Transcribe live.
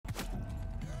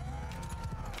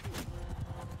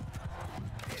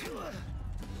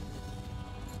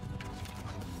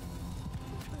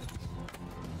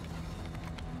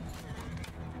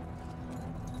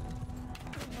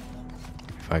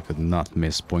If I could not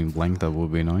miss point blank, that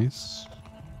would be nice.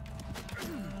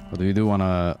 But we do want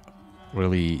to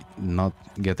really not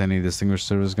get any distinguished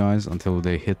service guys until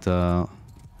they hit... You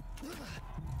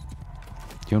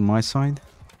on my side?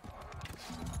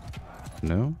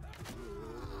 No?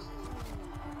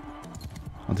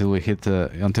 Until we hit...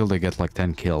 until they get like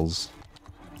 10 kills.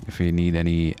 If we need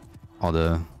any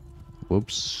other...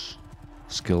 Whoops.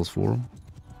 Skills for them.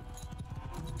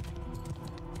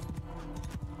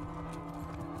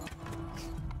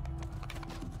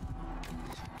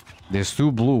 There's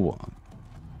 2 blue ones.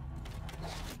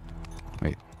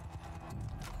 Wait.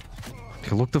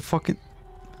 Okay, look the fucking...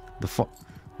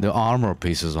 The armor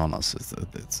pieces on us.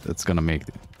 It's gonna make...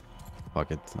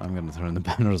 Fuck it. I'm gonna turn the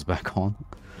banners back on.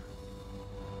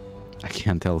 I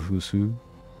can't tell who's who.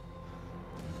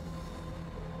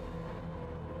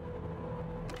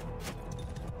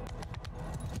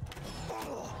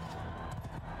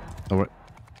 Alright.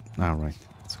 Alright.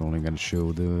 It's only gonna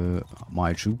show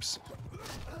my troops.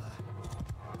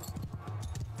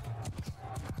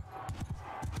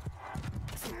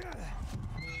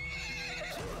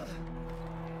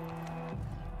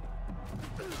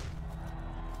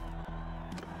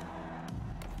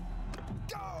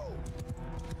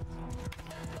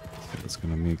 It's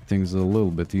gonna make things a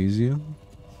little bit easier.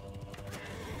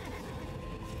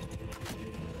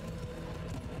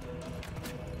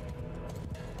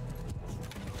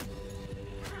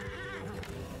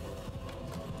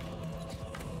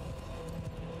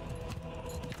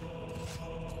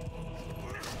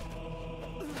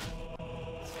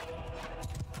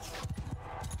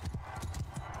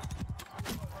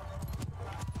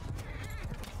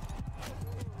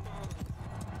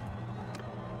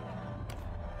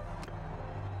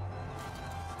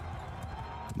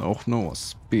 Och no, a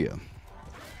spear.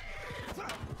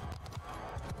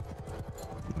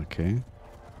 Okay.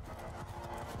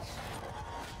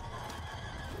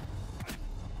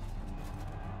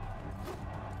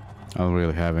 I don't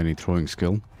really have any throwing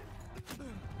skill.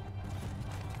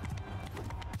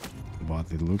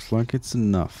 But it looks like it's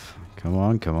enough. Come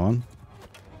on, come on.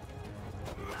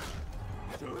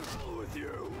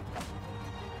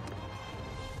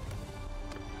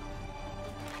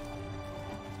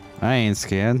 I ain't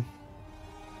scared.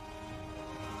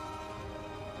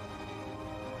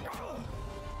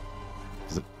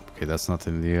 Okay, that's not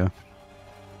in the air.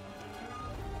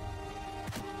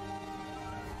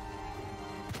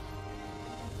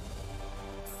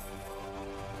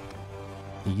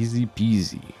 Easy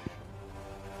peasy.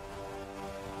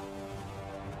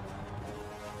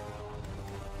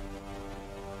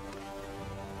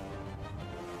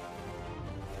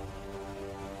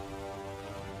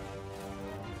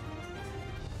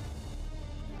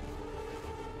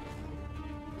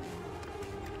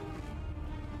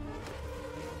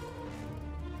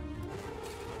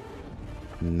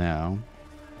 Now,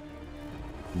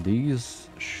 these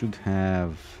should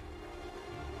have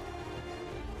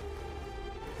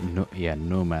no, yeah,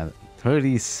 no matter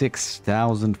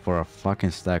 36,000 for a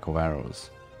fucking stack of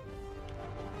arrows.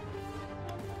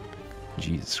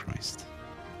 Jesus Christ.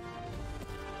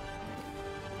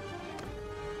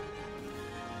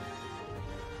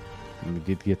 We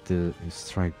did get the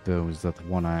strike bow. Is that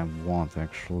one I want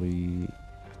actually?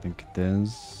 I think it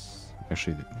is.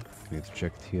 Actually, I need to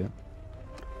check it here.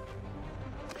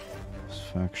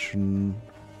 Faction.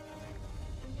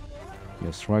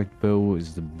 Yes, right bow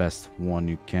is the best one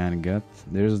you can get.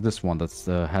 There's this one that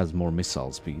has more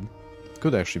missile speed.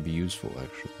 Could actually be useful,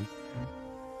 actually,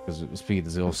 because speed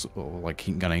is also like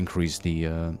gonna increase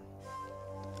the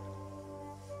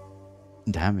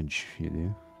damage you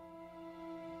do.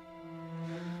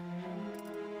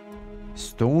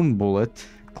 Stone bullet,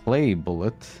 clay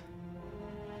bullet,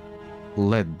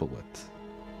 lead bullet.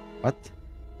 What?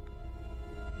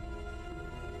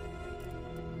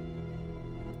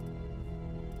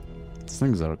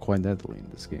 Things are quite deadly in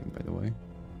this game, by the way.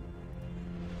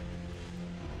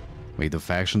 Wait, the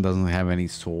faction doesn't have any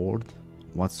sword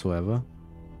whatsoever?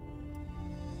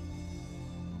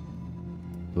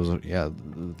 Those are, yeah,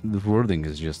 the wording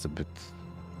is just a bit...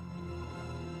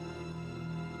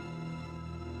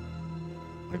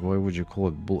 Like, why would you call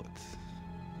it bullet?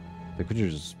 They could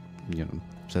just, you know,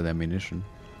 said ammunition.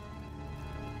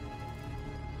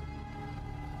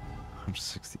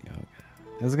 160, okay.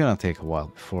 It's gonna take a while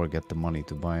before I get the money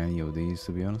to buy any of these,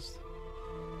 to be honest.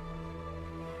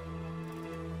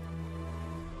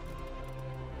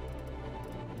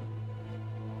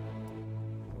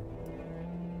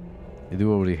 I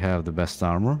do already have the best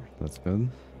armor, that's good.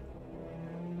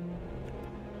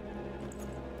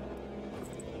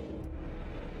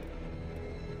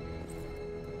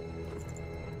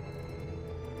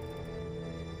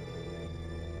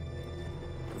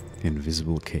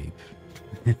 Invisible cape.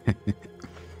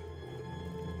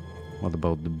 What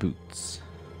about the boots?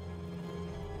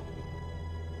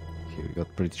 Okay, we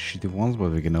got pretty shitty ones,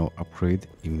 but we can now upgrade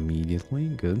immediately.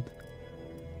 Good.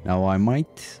 Now I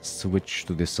might switch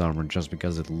to this armor just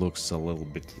because it looks a little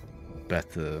bit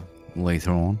better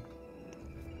later on.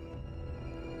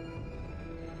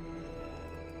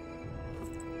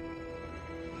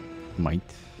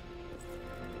 Might.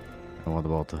 And what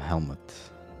about the helmet?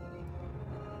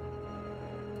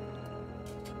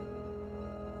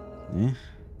 Yeah.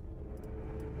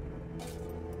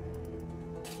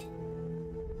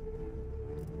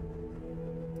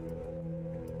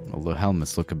 Well, the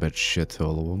helmets look a bit shit,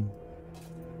 all of them.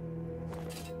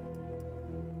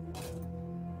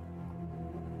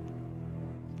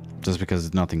 Just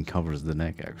because nothing covers the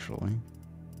neck, actually.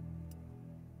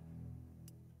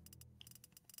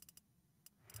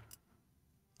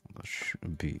 That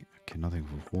should be... Okay, nothing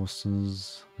for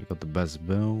horses. We got the best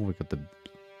bow, we got the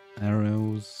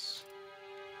arrows.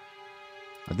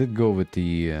 I did go with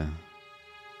the...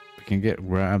 we can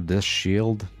grab this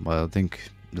shield, but I think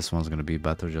this one's gonna be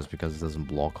better just because it doesn't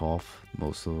block off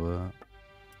most of... well,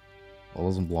 it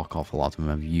doesn't block off a lot of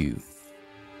my view.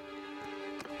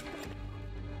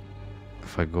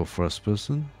 If I go first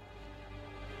person.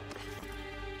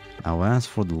 Now as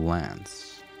for the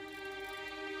lance.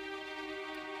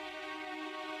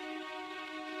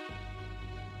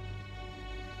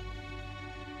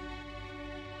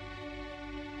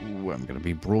 Ooh, I'm gonna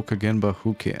be broke again, but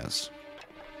who cares?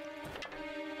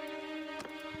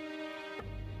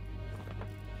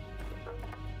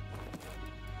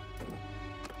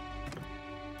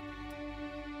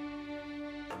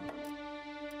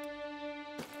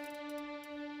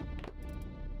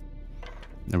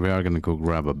 And we are gonna go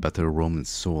grab a better Roman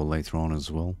sword later on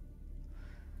as well.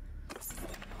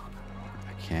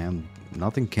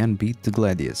 Nothing can beat the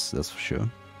Gladius, that's for sure.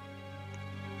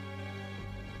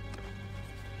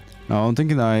 Now I'm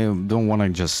thinking I don't want to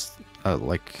just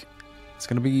like, it's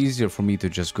gonna be easier for me to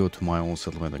just go to my own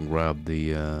settlement and grab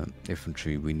the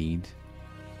infantry we need.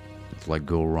 To, like,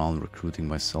 go around recruiting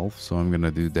myself, so I'm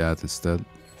gonna do that instead.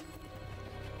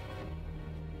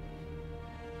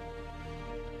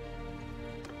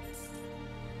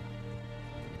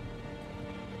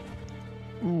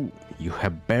 Ooh, you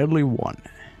have barely won.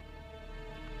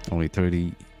 Only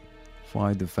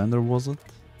 35 defender, was it?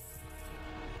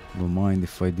 Don't mind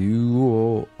if I do.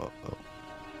 Oh, I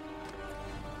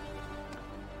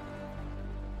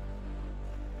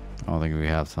don't think we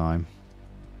have time.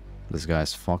 This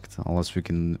guy's fucked unless we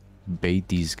can bait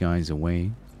these guys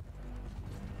away.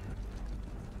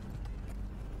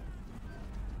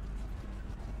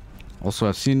 Also,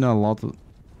 I've seen a lot of...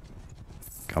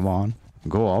 Come on,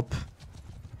 go up.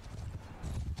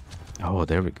 Oh,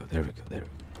 there we go, there we go, there we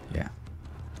go. Yeah.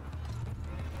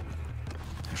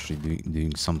 Actually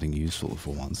doing something useful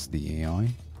for once, the AI.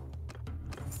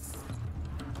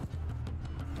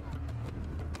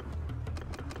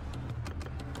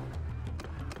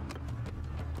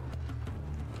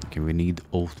 Okay, we need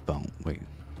oathbound. Wait.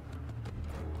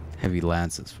 Heavy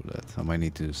lances for that. I might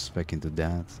need to spec into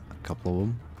that. A couple of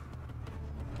them.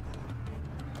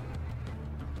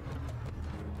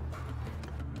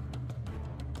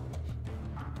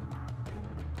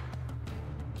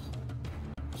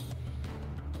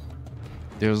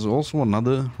 There's also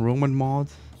another Roman mod.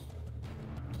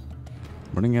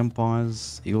 Burning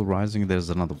Empires, Eagle Rising,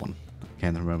 there's another one. I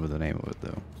can't remember the name of it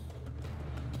though.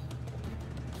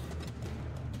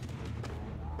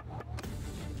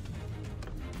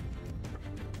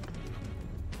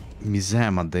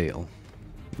 Mizamadale.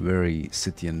 Very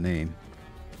Scythian name.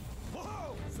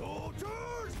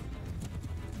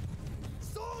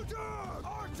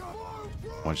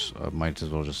 Which I might as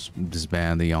well just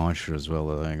disband the archer as well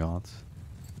that I got.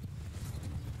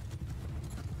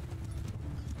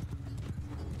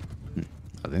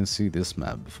 I didn't see this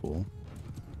map before.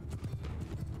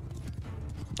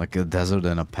 Like a desert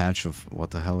and a patch of...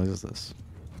 What the hell is this?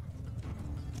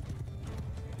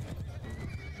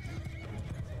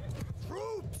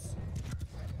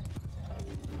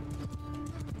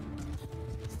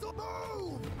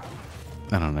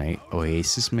 I don't know,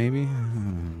 oasis maybe?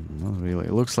 Not really.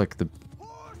 It looks like the...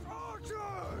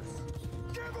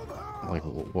 Like,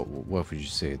 what would you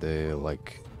say? The,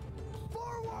 like...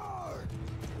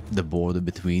 The border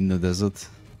between the desert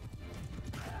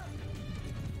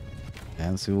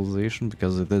and civilization,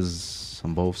 because it is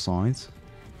on both sides.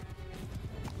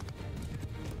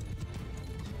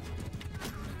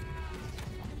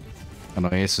 An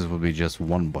oasis would be just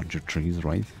one bunch of trees,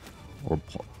 right? Or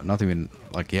not even,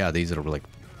 like, yeah, these are like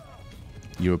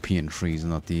European trees,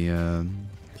 not the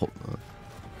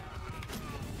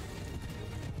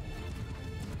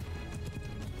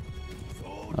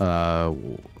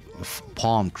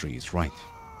Palm trees, right.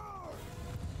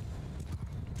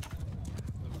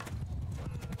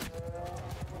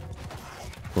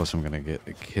 Of course I'm gonna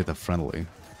hit a friendly.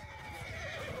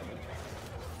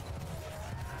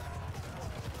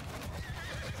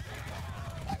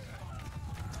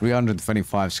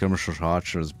 $325 skirmishers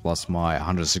archers plus my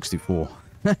 164.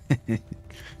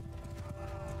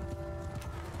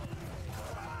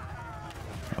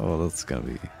 Oh, that's gonna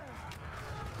be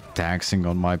taxing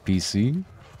on my PC,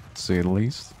 to say the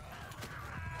least.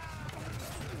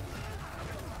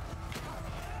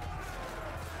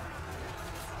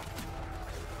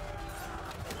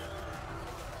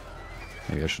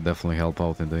 Maybe I should definitely help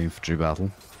out in the infantry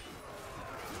battle.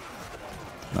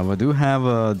 Now I do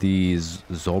have the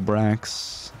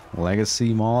Zobrax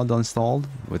Legacy mod installed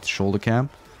with shoulder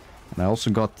camp, and I also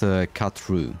got cut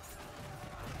through,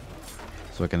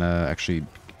 so I can actually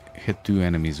hit 2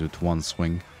 enemies with 1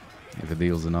 swing if it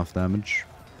deals enough damage.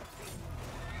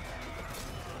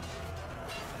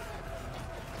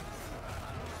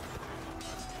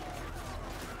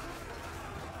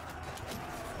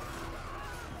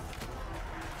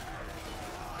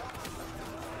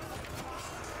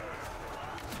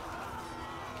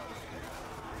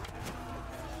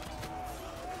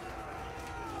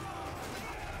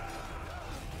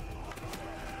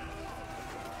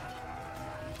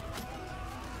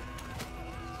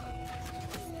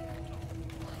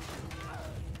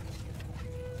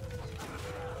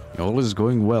 All is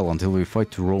going well until we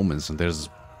fight 2 Romans and there's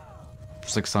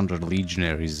 600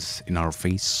 legionaries in our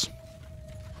face.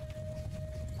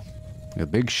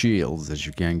 With big shields that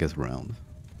you can't get around.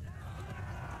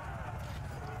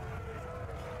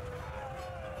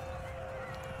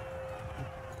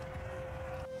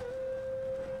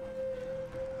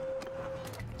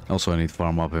 Also, I need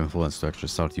farm up influence to actually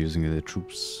start using the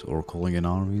troops or calling in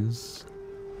armies.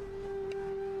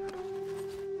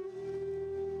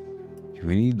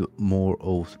 We need more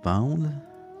Oathbound.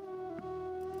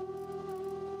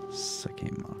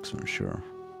 Second marksman, sure.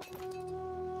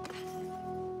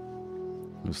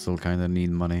 We still kinda need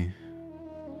money.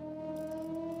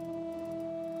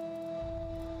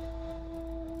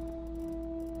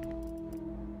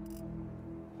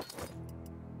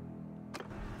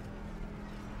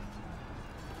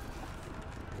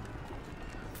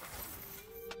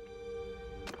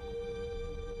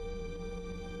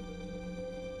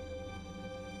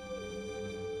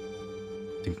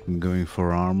 Going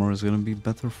for armor is gonna be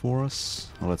better for us.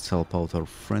 Let's help out our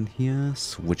friend here.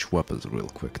 Switch weapons real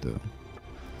quick though.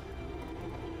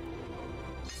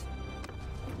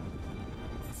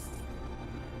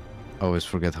 I always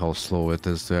forget how slow it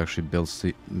is to actually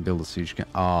build a siege camp.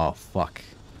 Oh fuck.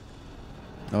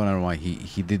 No, never mind.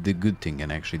 He did the good thing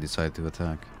and actually decided to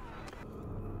attack.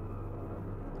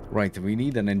 Right, we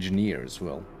need an engineer as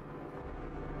well.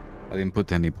 I didn't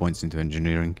put any points into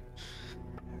engineering.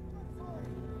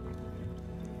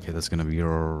 Okay, that's gonna be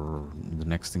the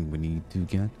next thing we need to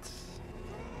get.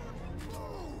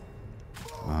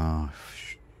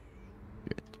 Shit.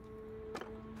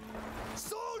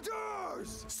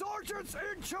 Soldiers! Sergeants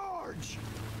in charge!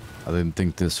 I didn't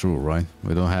think this through, right?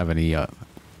 We don't have any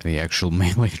actual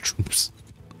melee troops.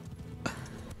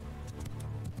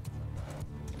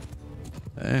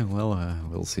 Well,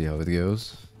 we'll see how it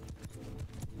goes.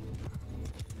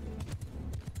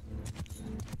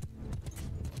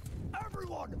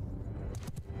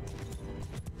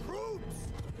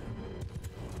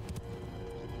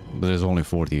 But there's only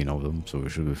 14 of them, so we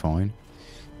should be fine.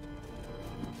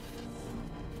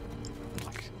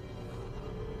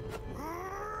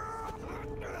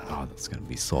 Oh, that's gonna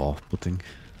be so off-putting.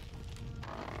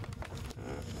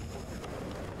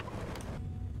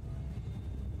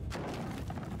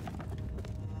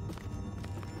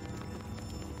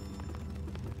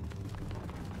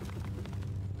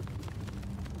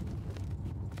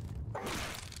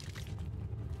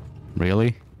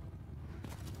 Really?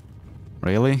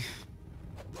 Really?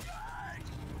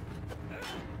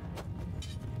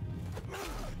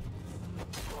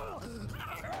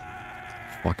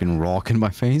 Fucking rock in my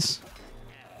face?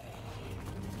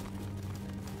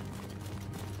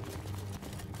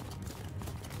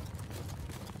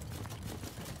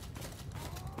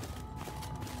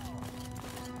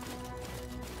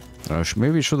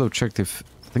 Maybe should have checked if...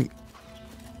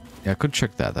 Yeah, I could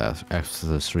check that after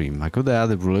the stream. I could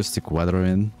add a realistic weather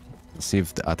in. See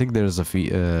if I think there's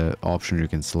a option you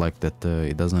can select that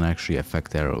it doesn't actually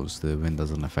affect arrows. The wind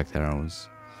doesn't affect arrows.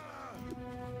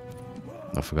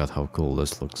 I forgot how cool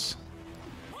this looks.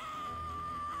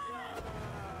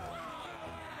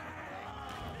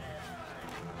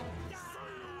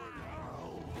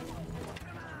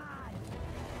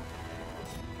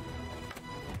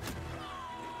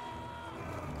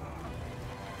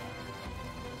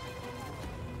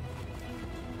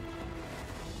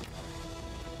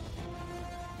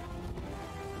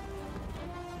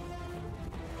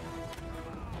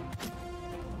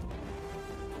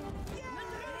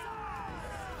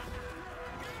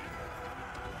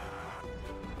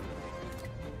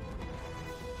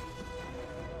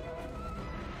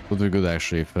 Would be good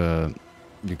actually if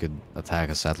you could attack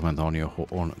a settlement on your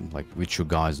on like with your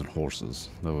guys on horses.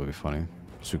 That would be funny.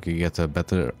 So you could get a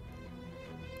better,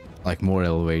 like more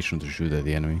elevation to shoot at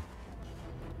the enemy.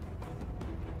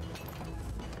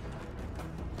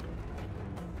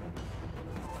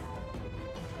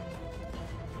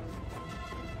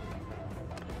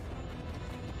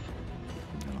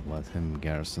 I'll let him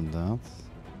garrison that.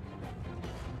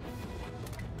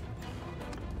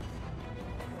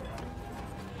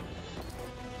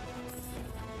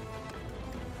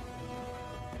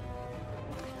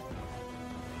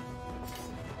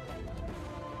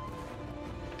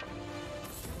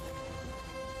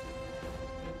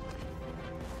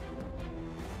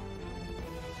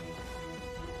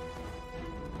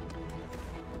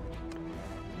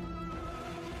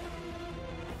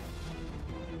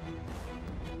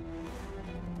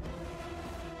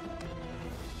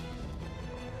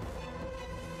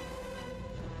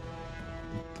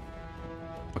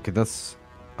 Okay, that's...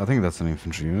 I think that's an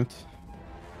infantry unit.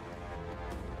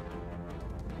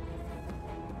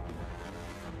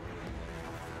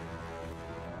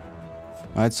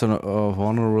 Alright, so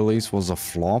Honor release was a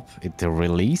flop. It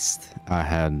released? I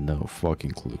had no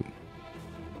fucking clue.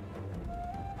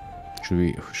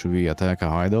 Should we attack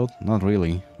a hideout? Not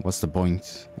really. What's the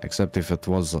point? Except if it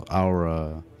was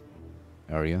our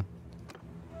area.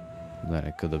 Then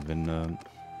it could have been...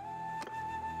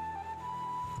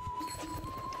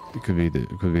 it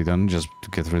could be done just to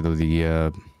get rid of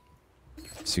the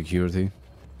security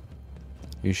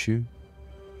issue.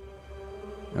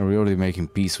 Are we already making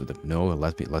peace with them? No,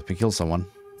 let me kill someone.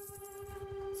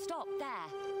 Stop there.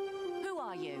 Who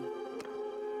are you?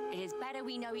 It is better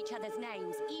we know each other's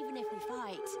names, even if we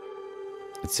fight.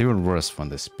 It's even worse when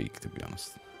they speak, to be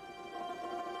honest.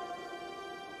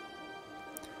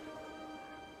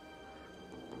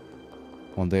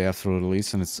 One day after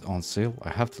release and it's on sale,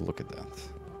 I have to look at that.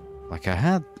 Like I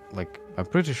had, like, I'm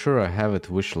pretty sure I have it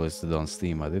wishlisted on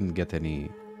Steam. I didn't get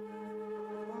any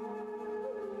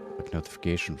like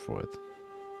notification for it.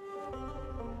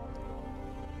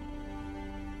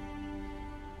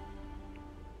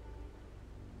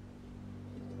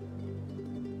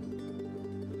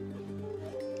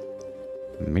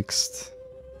 Mixed.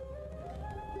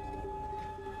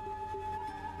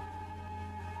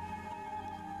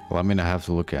 Well, I mean, I have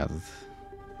to look at it.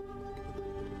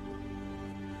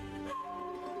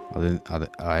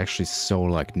 I actually saw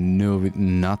like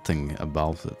nothing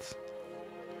about it.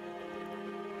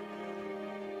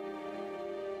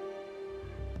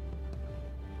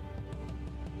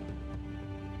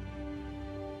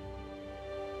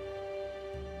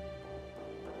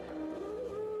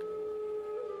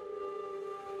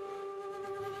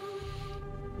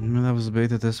 That was a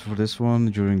beta test for this one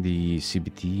during the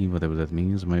CBT, whatever that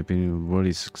means. In my opinion,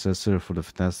 worthy successor for the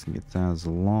fantastic. It has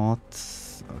a lot.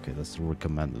 Okay, that's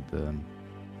recommended. The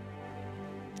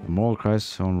moral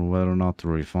crisis on whether or not to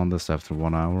refund us after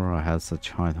 1 hour. I had such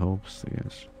high hopes.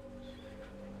 Yes.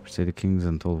 Crusader Kings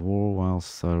and Total War.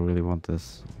 Whilst I really want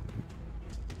this.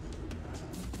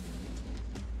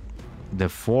 The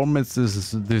format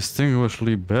is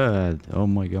distinguishably bad. Oh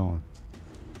my god.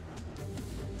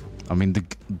 I mean,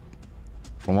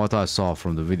 from what I saw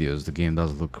from the videos, the game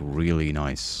does look really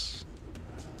nice.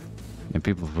 And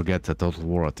people forget that Total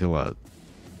War Attila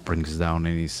brings down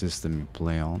any system you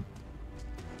play on.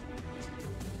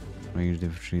 Ranged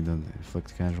infantry that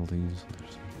inflict casualties.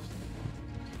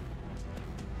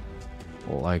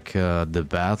 Like the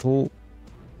battle.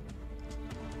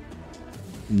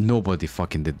 Nobody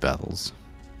fucking did battles.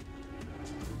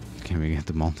 Can we get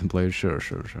the mountain player? Sure.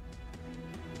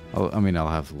 I mean, I'll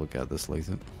have to look at this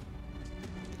later.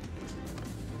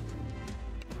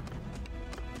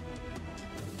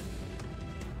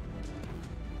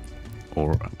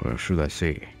 Or should I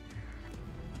say,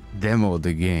 demo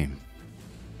the game.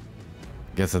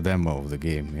 Get a demo of the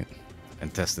game, yeah,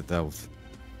 and test it out.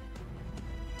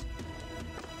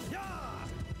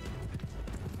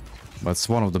 But it's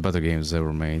one of the better games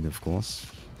ever made, of course.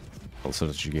 All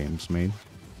strategy games made.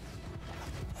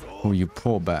 Oh, you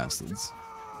poor bastards.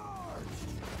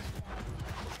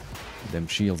 Them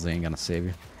shields ain't gonna save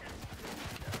you.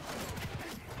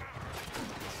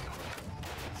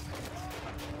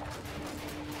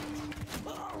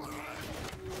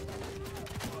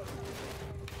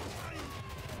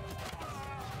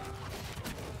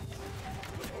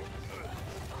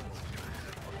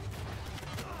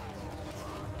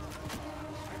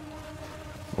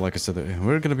 Like I said,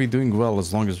 we're gonna be doing well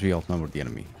as long as we outnumber the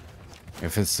enemy.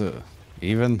 If it's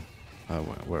even,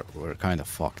 we're kind of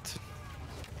fucked.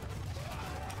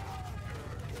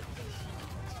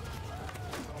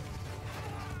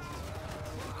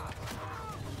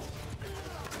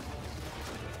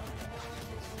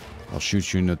 I'll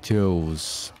shoot you in the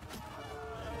toes.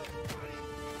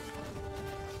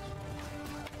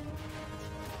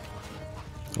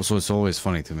 Also, it's always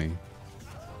funny to me.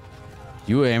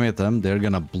 You aim at them, they're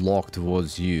gonna block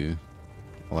towards you.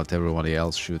 I'll let everybody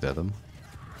else shoot at them.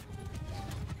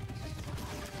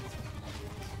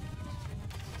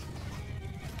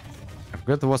 I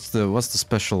forgot what's the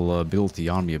special ability,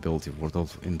 army ability for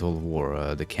in Total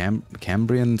War. The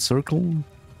Cambrian Circle?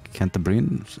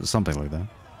 Cantabrian? Something like that.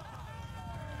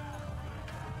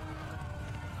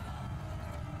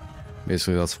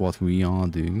 Basically, that's what we are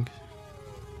doing.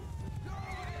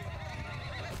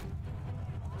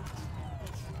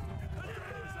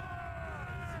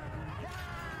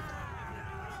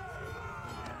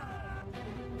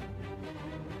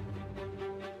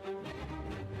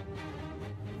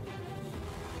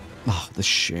 Ah, the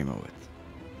shame of it.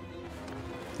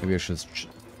 Maybe I should...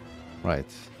 Right.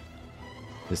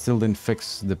 They still didn't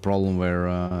fix the problem where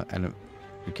and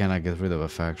you cannot get rid of a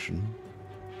faction.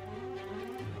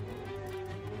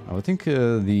 I would think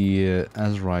the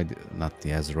Azerite, not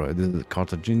the Azerite, the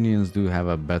Carthaginians do have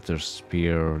a better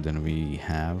spear than we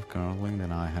have currently,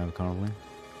 than I have currently.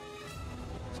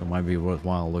 So it might be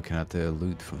worthwhile looking at the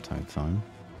loot from time to time.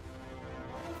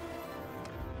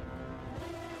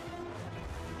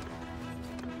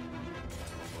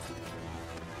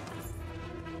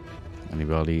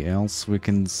 Anybody else we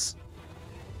can...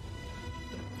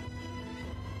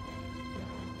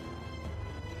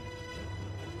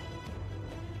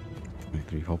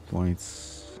 3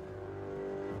 hoplites.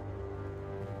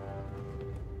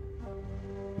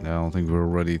 I don't think we're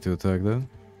ready to attack that.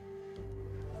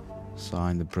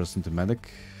 Sign the present to MATIC.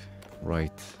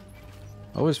 Right.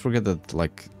 I always forget that,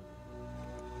 like...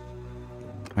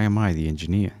 Why am I the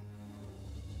engineer?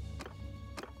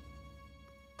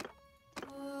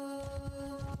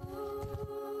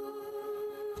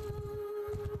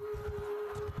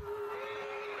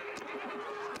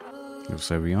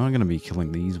 So we are going to be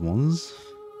killing these ones.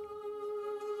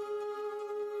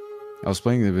 I was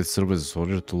playing with Service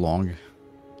Soldier too long.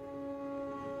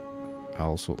 I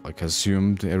also like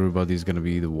assumed everybody's going to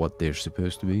be what they're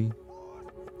supposed to be.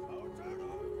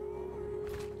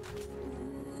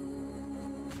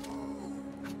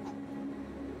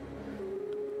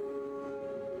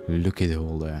 Look at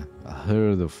all that. A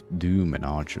herd of doom and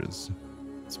archers.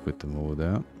 Let's put them over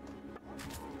there.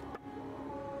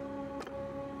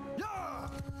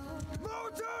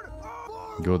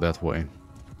 Go that way.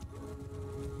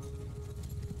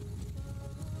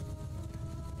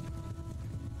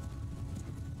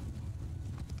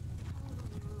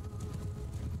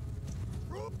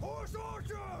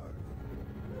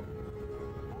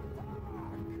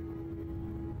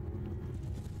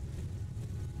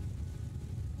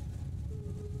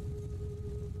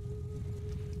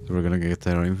 So we're gonna get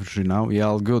their infantry now. Yeah,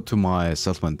 I'll go to my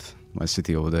settlement, my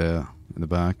city over there in the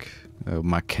back,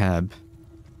 my cab.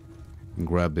 And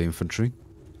grab the infantry.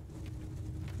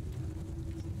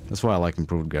 That's why I like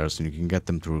improved garrison. You can get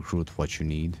them to recruit what you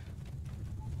need.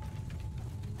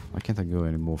 Why can't I go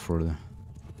any more further?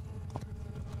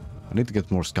 I need to get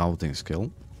more scouting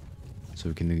skill so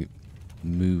we can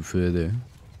move further.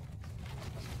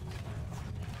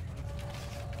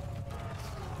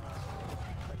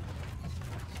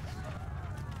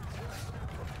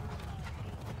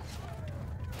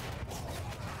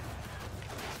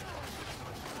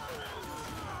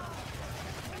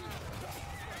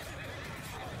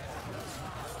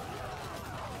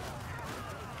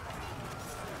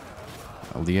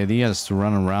 Well, the idea is to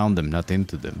run around them, not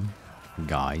into them,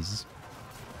 guys.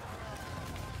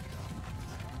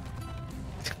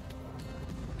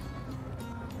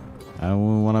 I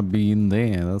don't want to be in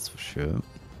there, that's for sure.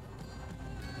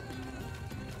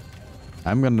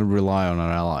 I'm gonna rely on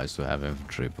our allies to have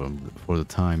infantry for the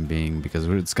time being, because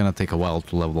it's gonna take a while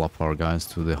to level up our guys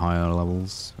to the higher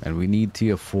levels. And we need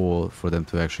tier 4 for them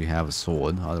to actually have a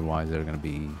sword, otherwise they're gonna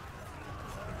be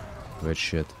red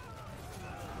shit.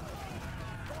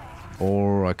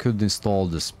 Or I could install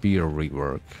the spear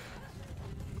rework.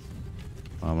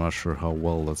 I'm not sure how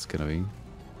well that's gonna be.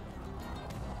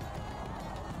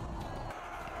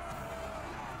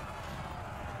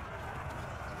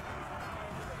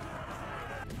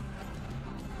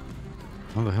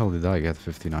 How the hell did I get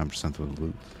 59% of the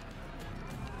loot?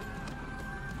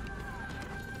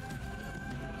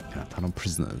 Yeah, a ton of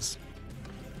prisoners.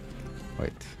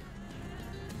 Wait.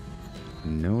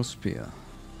 No spear.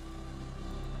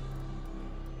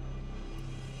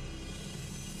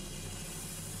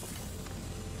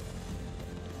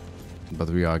 But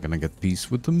we are gonna get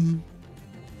peace with them.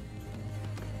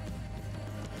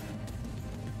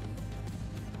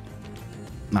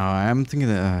 Now I am thinking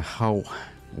how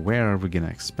Where are we gonna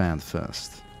expand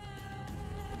first?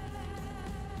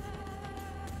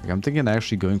 Like, I'm thinking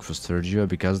actually going for Sturgia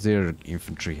because they're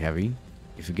infantry heavy.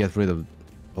 If you get rid of...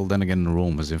 Well, then again,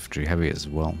 Rome is infantry heavy as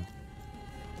well.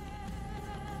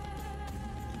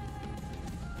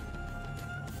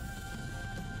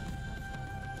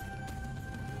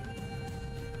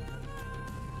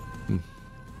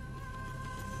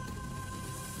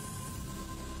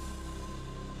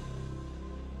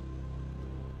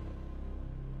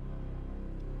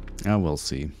 I will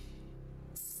see.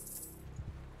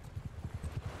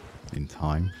 In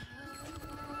time.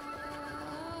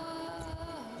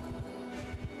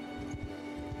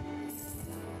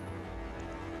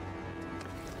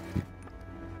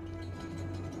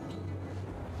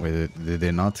 Wait, did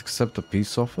they not accept a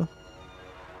peace offer?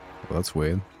 Well, that's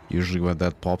weird. Usually when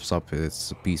that pops up,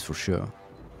 it's a peace for sure.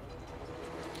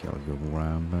 Okay, I'll go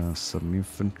grab some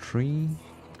infantry.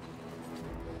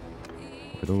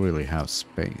 We don't really have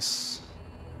space.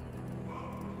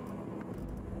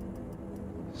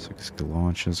 60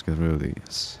 launches, get rid of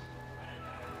these.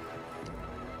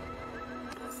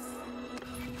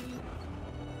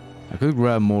 I could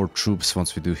grab more troops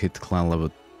once we do hit clan level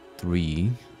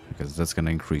 3, because that's gonna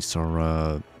increase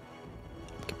our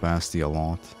capacity a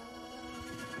lot.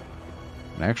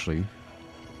 And actually,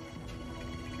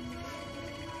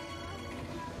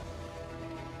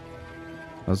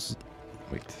 let's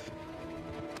wait.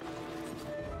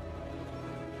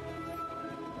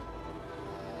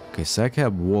 Okay,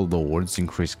 Sack-Hab Warlords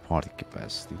increase party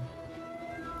capacity.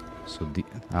 So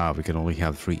we can only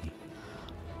have 3.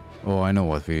 Oh, I know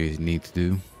what we need to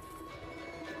do.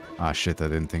 Ah shit, I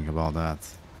didn't think about that.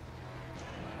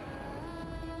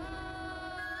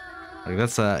 Like,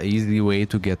 that's an easy way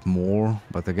to get more,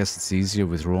 but I guess it's easier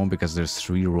with Rome because there's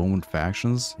 3 Roman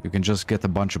factions. You can just get a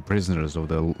bunch of prisoners of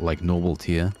the like noble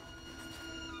tier.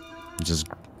 Just,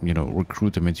 you know,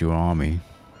 recruit them into your army.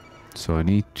 So I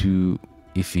need to,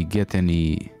 if we get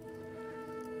any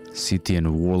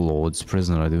Scythian warlords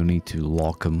prisoner, I do need to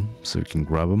lock them so we can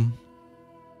grab them.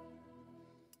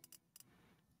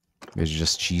 Maybe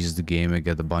just cheese the game and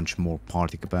get a bunch more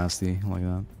party capacity like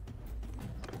that.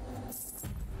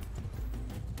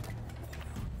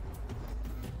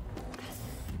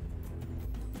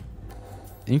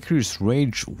 Increase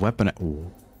range weapon. Oh.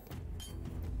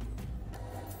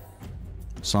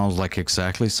 Sounds like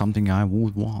exactly something I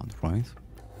would want, right?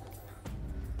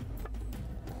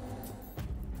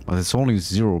 But it's only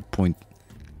 0.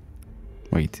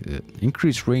 Wait,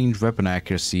 increase range weapon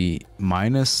accuracy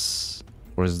minus,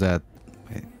 or is that?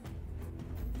 Wait.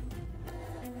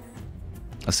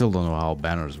 I still don't know how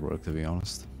banners work, to be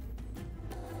honest.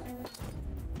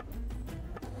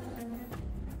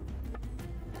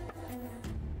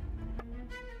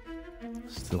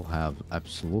 Still have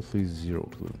absolutely 0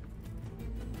 clue.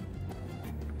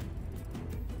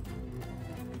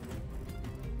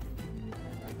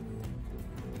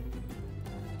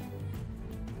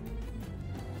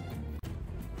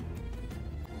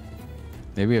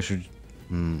 Maybe I should...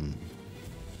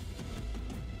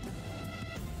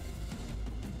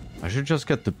 I should just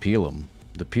get the Pilum.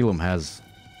 The Pilum has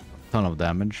a ton of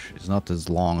damage. It's not as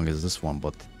long as this one,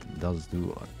 but it does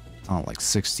do a ton, like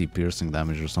 60 piercing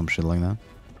damage or some shit like that.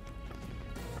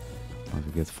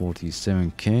 We get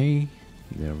 47k.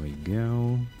 There we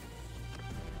go.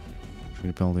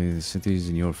 Trade penalty in the cities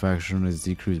in your faction is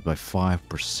decreased by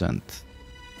 5%.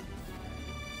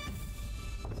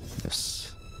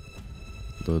 Yes.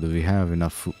 Though do we have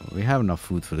enough food? We have enough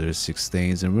food for the 6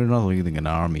 days, and we're not leading an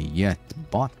army yet,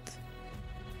 but...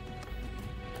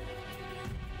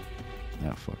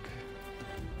 Yeah, fuck.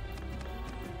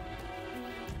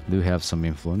 Do have some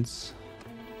influence.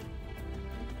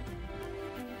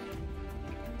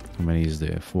 How many is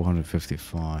there?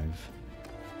 455.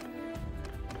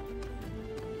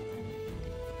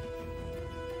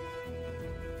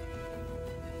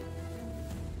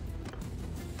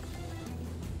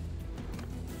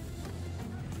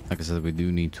 Like I said, we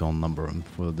do need to outnumber them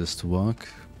for this to work.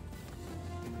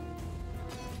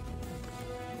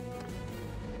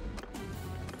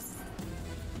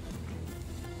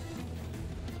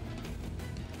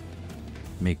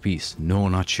 Make peace. No,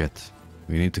 not yet.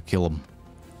 We need to kill them.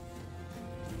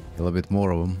 Kill a bit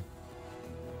more of them.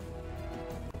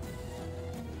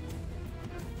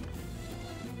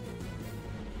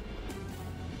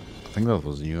 I think that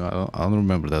was new. I don't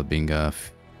remember that being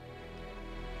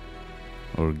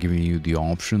or giving you the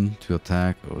option to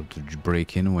attack or to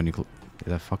break in when you...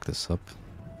 Did I fuck this up?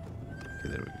 Okay,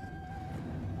 there we go.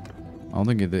 I don't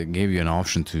think it gave you an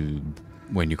option to,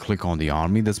 when you click on the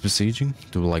army that's besieging,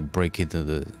 to like break into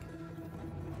the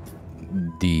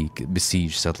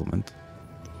besieged settlement.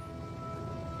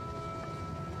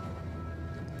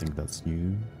 think that's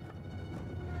new.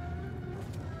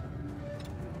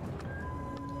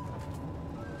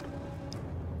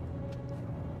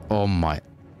 Oh my.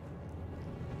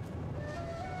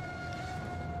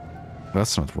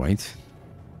 That's not right.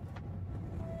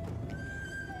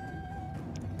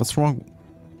 What's wrong?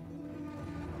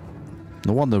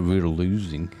 No wonder we're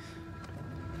losing.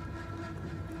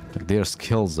 Like their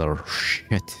skills are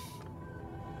shit.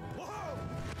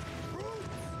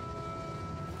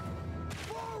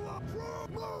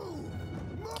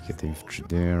 Get the infantry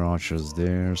there, archers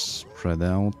there, spread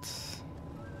out.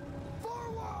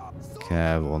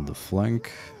 Cav on the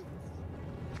flank.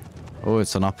 Oh,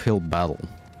 it's an uphill battle.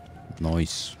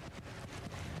 Nice.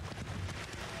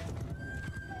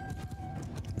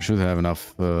 We should have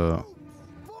enough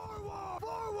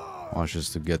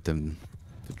archers to get them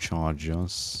to charge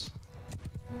us.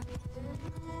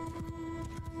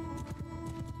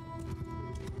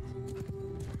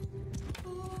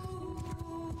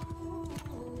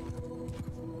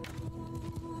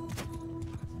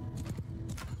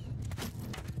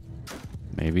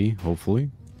 Maybe, hopefully.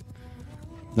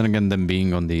 Then again, them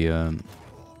being on the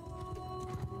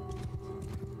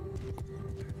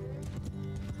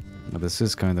this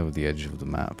is kind of the edge of the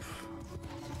map,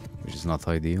 which is not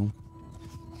ideal.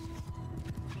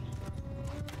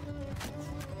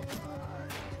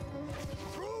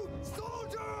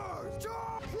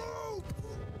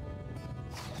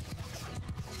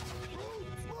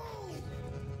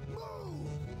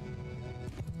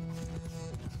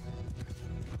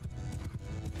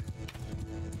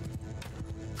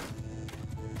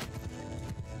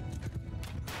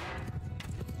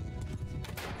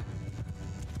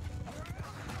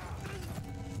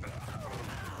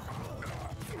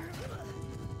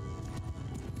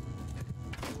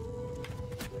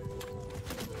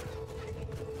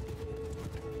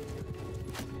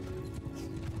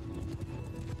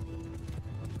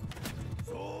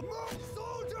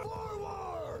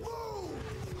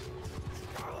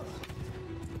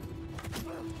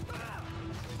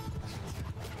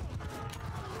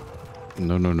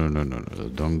 No.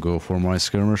 Don't go for my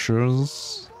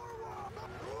skirmishers.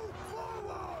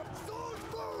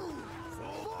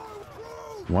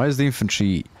 Why is the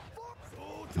infantry...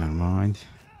 Never mind.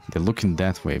 They're looking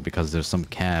that way because there's some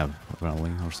cav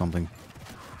rally or something.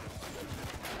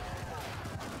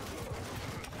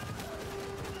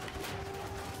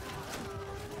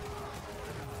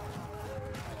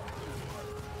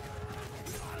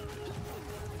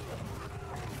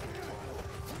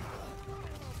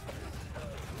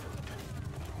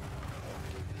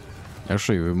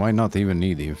 Actually, we might not even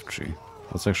need the infantry.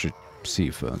 Let's actually see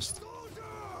first.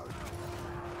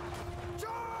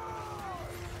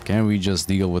 Can we just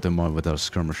deal with them with our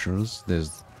skirmishers?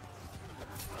 Let's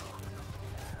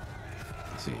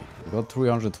see. We got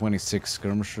 326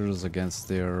 skirmishers against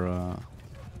their...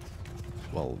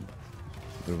 well,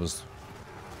 there was...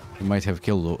 We might have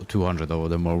killed 200 of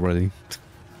them already.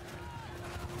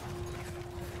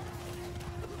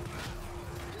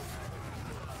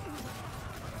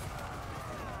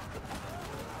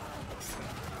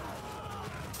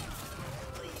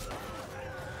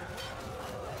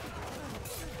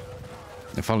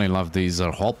 Funnily enough, these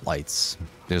are hoplites.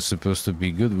 They're supposed to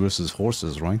be good versus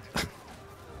horses, right?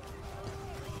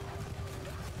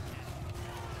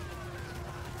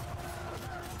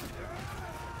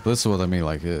 That's what I mean,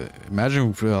 like, imagine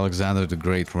if Alexander the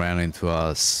Great ran into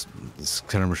a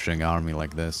skirmishing army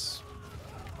like this.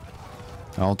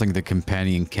 I don't think the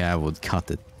companion cav would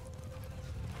cut it.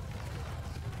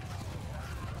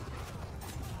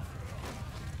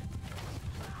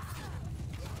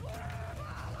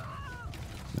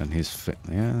 And his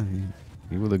yeah,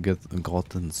 he would have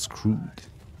gotten screwed.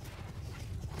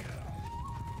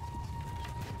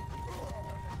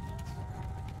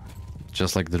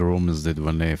 Just like the Romans did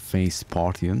when they faced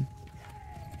Parthian.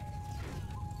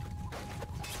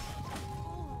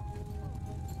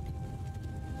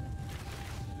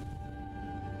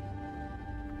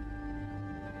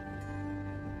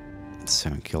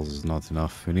 Seven kills is not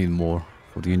enough. We need more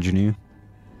for the engineer.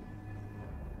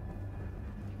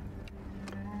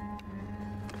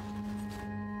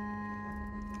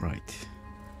 Right.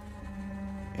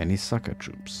 Any Saka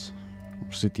troops?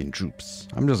 Or Scythian troops?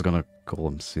 I'm just gonna call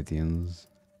them Scythians.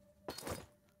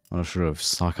 I'm not sure if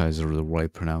Saka is the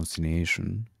right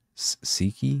pronunciation.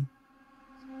 Siki?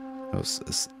 No,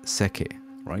 Seke,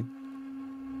 right?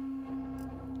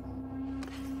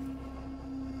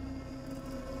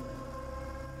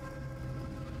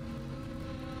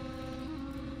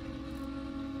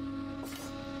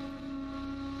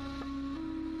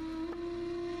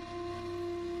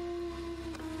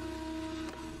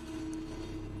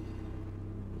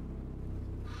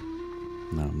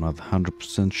 not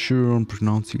 100% sure on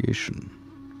pronunciation.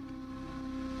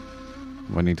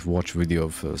 I need to watch a video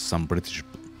of some British...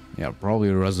 Yeah,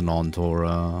 probably Resonant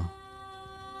or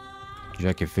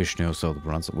Jackie Fish knows how to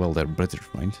pronounce it. Well, they're British,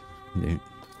 right?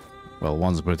 Well,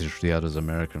 one's British, the other's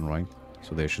American, right?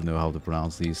 So they should know how to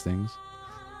pronounce these things.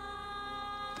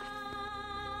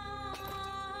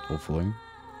 Hopefully.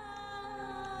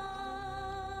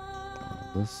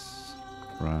 Let's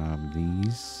grab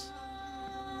these.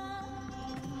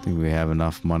 I think we have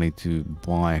enough money to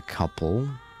buy a couple.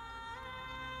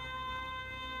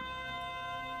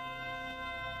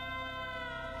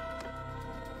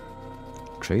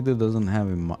 Trader doesn't have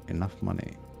enough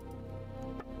money.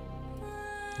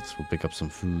 Guess we'll pick up some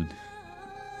food.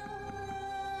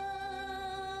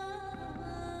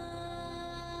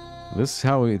 This is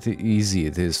how easy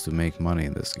it is to make money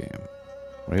in this game.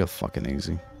 Real fucking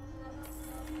easy.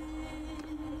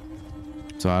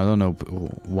 So I don't know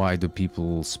why do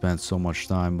people spend so much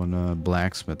time on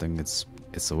blacksmithing. It's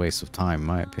a waste of time, in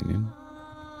my opinion.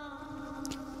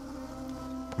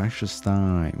 Precious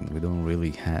time we don't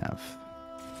really have.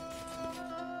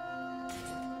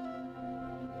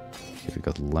 Okay, we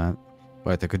got land.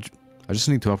 Right, I just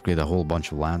need to upgrade a whole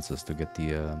bunch of lances to get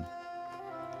the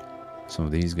some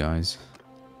of these guys.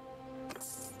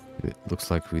 It looks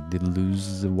like we did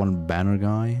lose one banner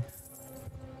guy.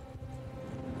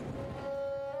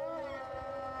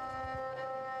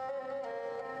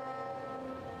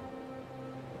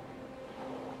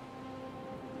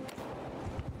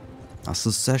 A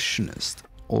secessionist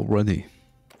already.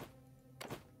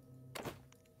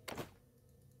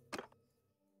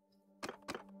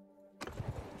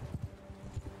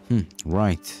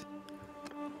 Right.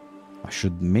 I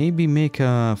should maybe make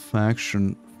a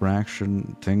fraction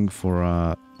thing for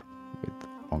wait,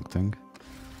 wrong thing.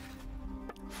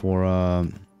 For well,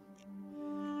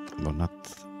 not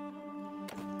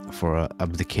for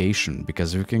abdication,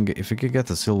 because if we can get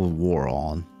the Civil War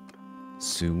on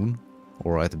soon,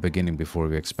 or at the beginning before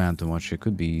we expand too much, it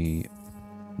could be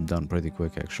done pretty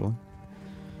quick actually.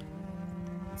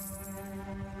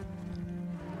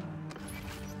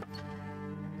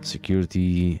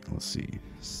 Security, let's see.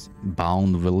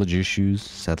 Bound village issues,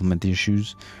 settlement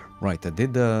issues. Right, I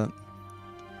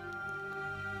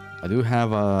do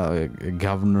have a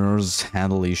governor's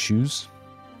handle issues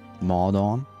mod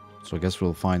on, so I guess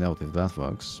we'll find out if that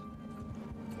works.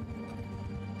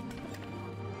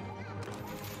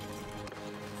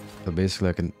 So basically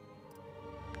I can...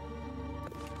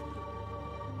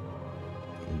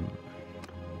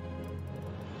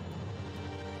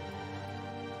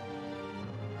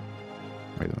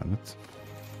 Wait a minute.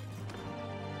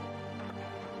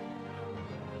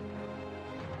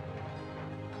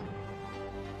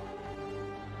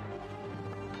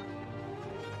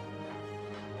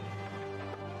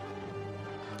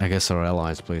 I guess our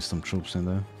allies placed some troops in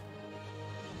there.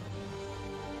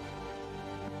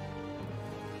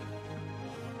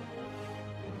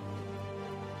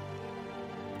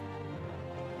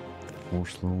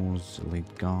 Horselords,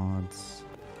 elite guards.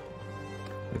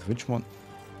 Wait, which one?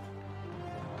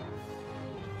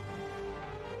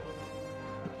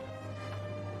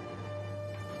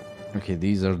 Okay,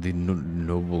 these are the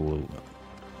noble.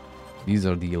 These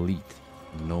are the elite.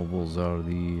 The nobles are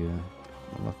the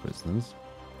not prisoners.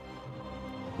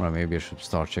 Right, maybe I should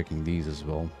start checking these as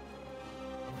well.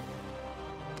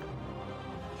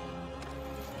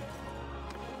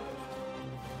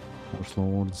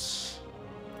 Horselords.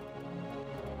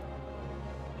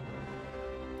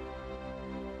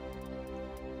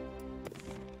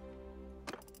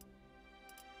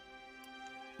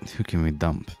 Who can we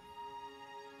dump?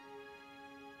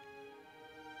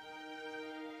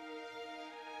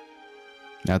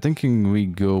 Now, thinking we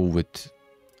go with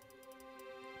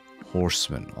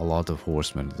horsemen, a lot of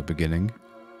horsemen at the beginning.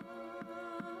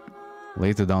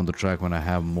 Later down the track, when I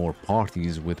have more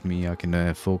parties with me, I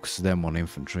can focus them on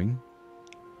infantry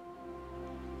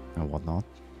and whatnot.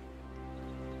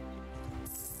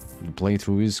 The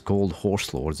playthrough is called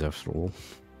Horselords after all.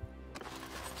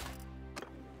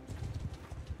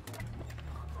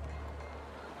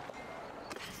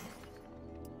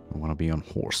 I want to be on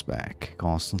horseback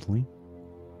constantly.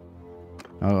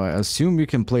 I assume you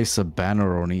can place a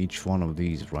banner on each one of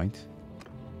these, right?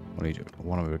 On each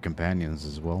one of your companions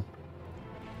as well.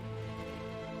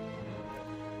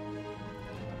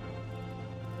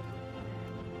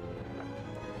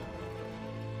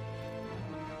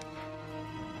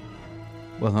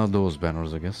 Well, not those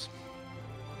banners, I guess.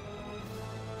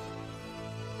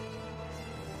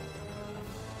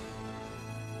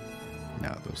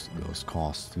 No, those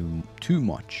cost too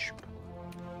much.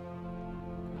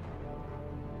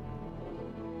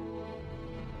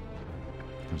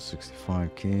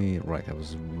 65k. Right, I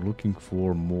was looking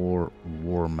for more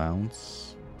war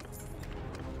mounts.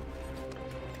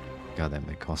 God damn,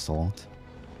 they cost a lot.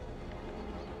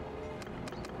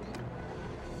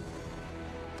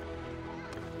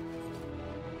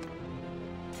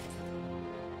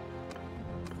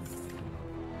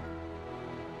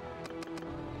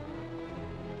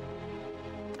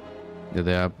 Did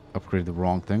they upgrade the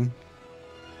wrong thing?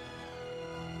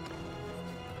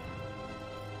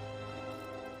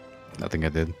 I think I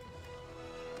did.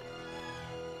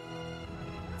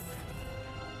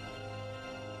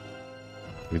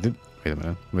 We did. Wait a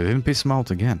minute. We didn't piss him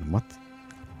out again. What?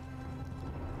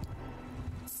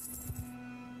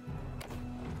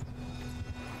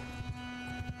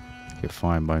 Okay,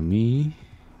 fine by me.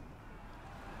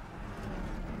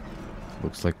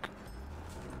 Looks like.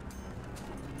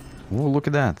 Oh, look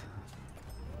at that.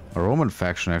 A Roman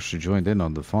faction actually joined in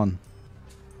on the fun.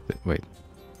 Wait.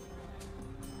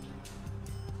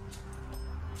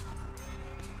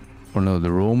 Oh no,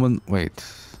 the Roman... Wait.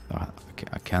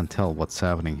 I can't tell what's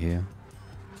happening here.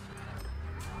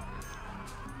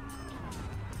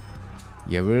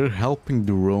 Yeah, we're helping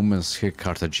the Romans kick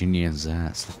Carthaginians'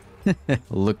 ass.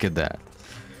 Look at that.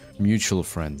 Mutual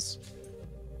friends.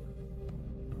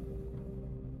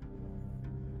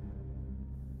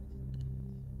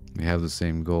 We have the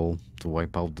same goal, to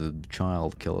wipe out the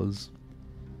child killers.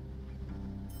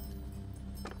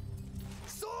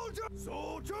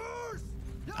 Soldiers!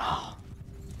 Ah.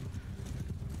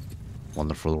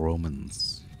 Wonderful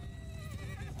Romans.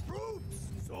 Troops!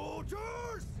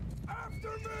 Soldiers!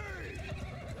 After me!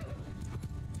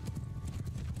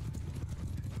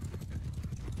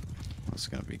 That's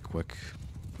gonna be quick.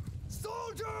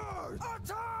 Soldiers!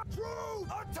 Attack! Troops!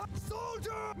 Attack!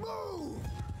 Soldier! Move!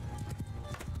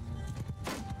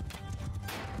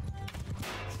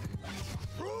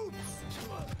 Troops!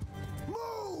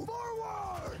 Move!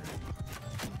 Forward!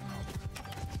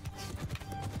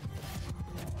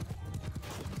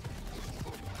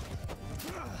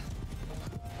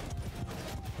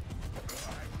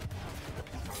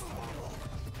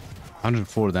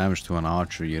 $104 damage to an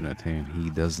archer unit and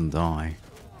he doesn't die.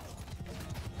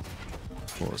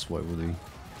 Of course, why would he?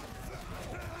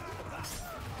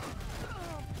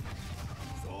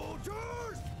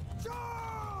 Soldiers!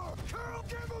 Charge! Carol,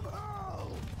 give him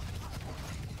hell!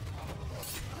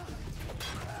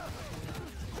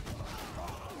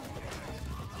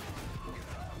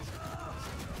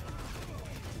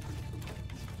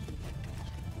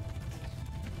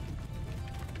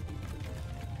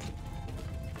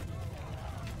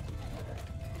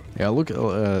 Yeah, look.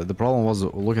 The problem was,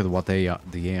 look at what the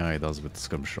AI does with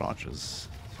skirmish archers.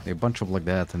 They bunch up like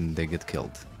that and they get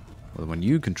killed. But when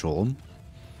you control them,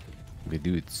 they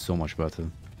do it so much better.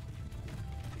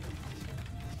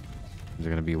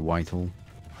 They're gonna be vital.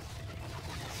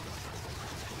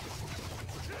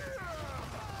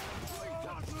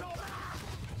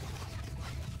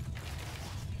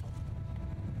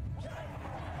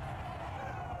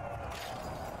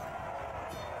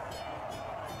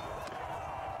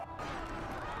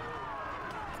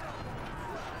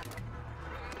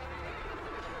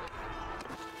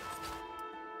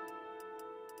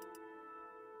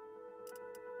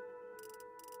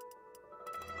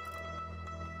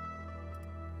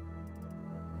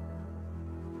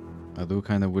 I do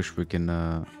kind of wish we can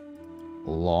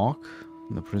lock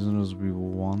the prisoners we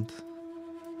want,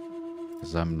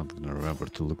 because I'm not gonna remember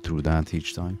to look through that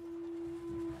each time.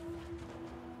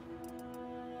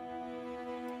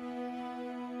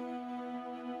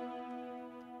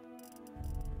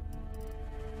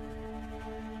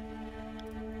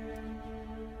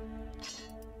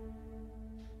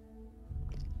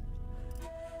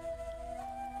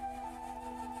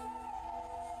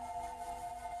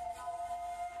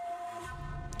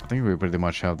 I think we pretty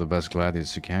much have the best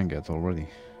gladiators you can get already.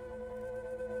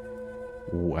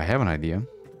 Ooh, I have an idea.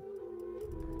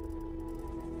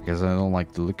 Because I don't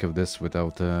like the look of this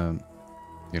without,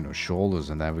 you know, shoulders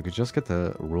and that. We could just get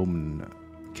a Roman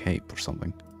cape or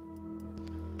something.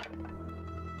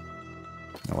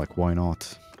 Like, why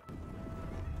not?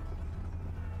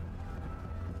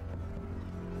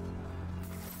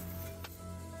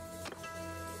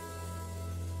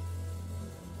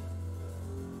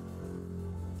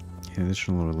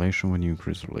 Additional relation when you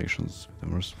increase relations. The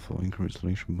merciful increase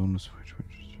relation bonus.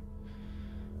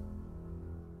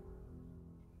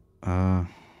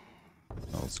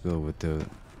 Let's go with the.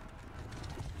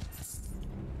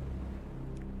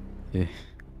 Yeah.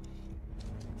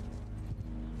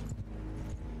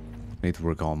 Need to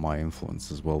work on my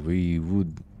influence as well. I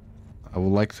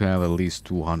would like to have at least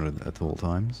 200 at all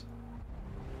times.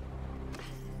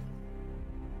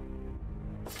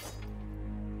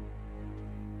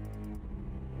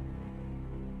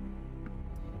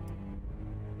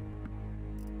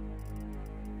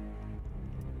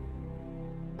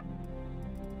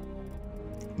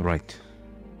 Right.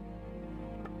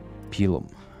 Pelham.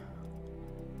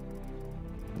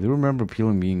 I do remember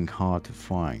Pelham being hard to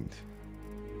find.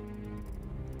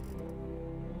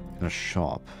 In a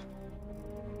shop.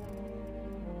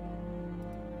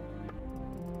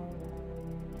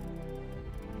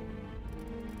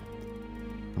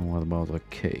 And what about a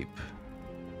cape?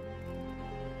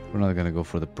 We're not gonna go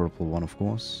for the purple one, of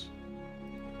course.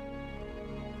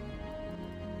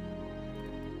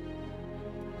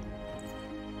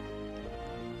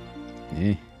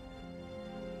 Eh.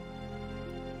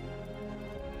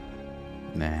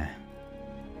 Nah.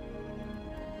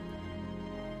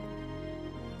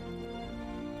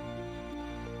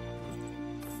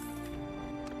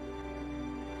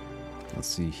 Let's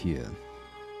see here.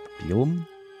 Pelham?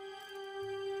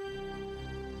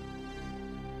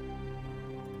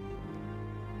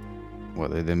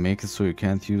 What, did they make it so you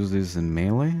can't use this in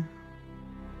melee?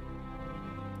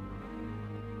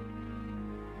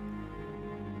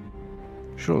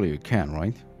 Surely you can,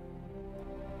 right?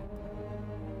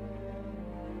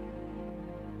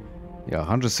 Yeah,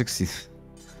 160.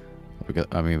 We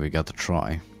got to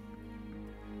try.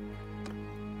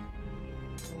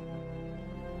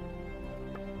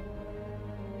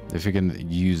 If you can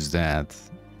use that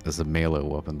as a melee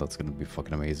weapon, that's gonna be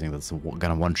fucking amazing. That's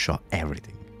gonna one-shot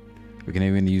everything. We can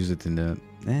even use it in the...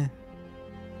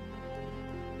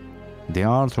 They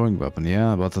are throwing weapon,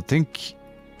 yeah, but I think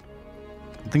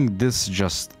this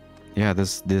just... Yeah,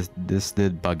 this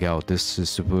did bug out. This is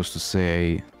supposed to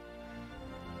say...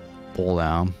 Pull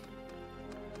down.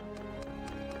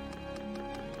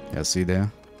 Yeah, see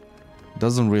there?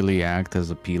 Doesn't really act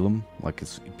as a pelham, like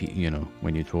it's, you know,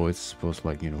 when you throw it, it's supposed to,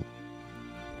 like, you know,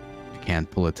 you can't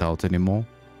pull it out anymore.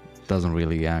 It doesn't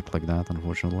really act like that,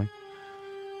 unfortunately.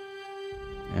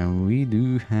 And we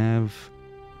do have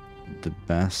the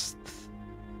best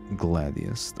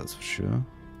gladius, that's for sure.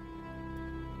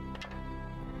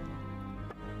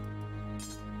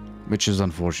 Which is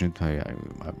unfortunate. I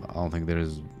don't think there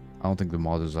is. I don't think the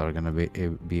modders are gonna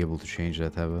be able to change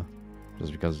that ever,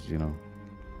 just because, you know,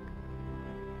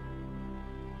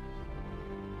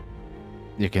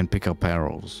 you can pick up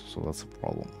arrows, so that's a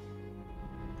problem.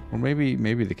 Or maybe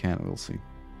they can. We'll see.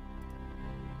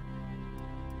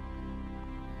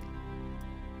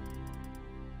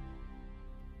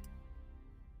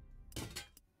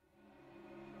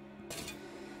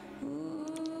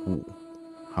 Ooh.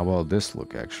 How about this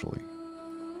look, actually?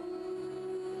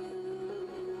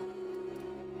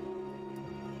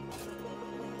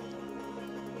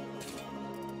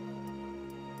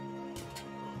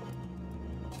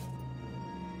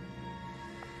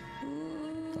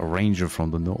 A ranger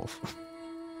from the north.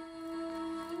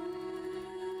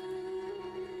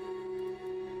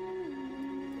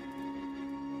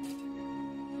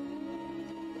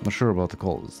 Not sure about the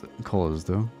colors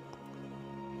though.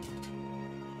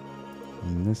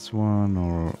 This one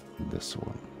or this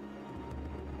one?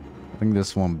 I think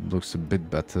this one looks a bit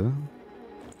better.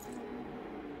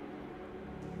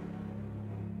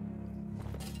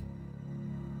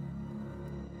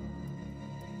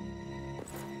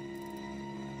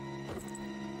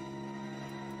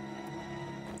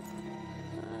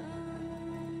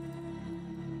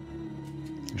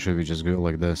 Should we just go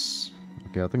like this?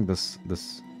 Okay, I think this.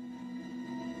 Let's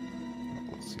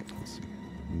see.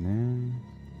 No.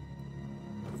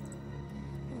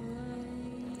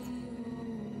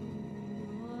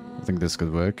 I think this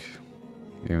could work,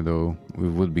 even though we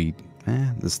would be.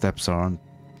 The steps aren't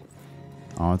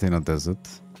in a desert.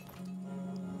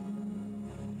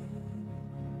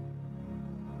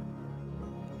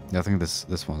 Yeah, I think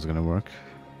this one's gonna work.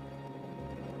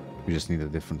 We just need a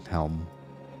different helm.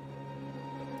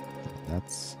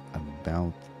 That's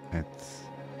about it.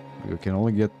 You can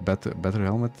only get better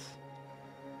helmet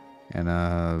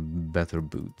and better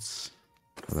boots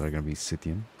that are gonna be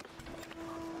Scythian.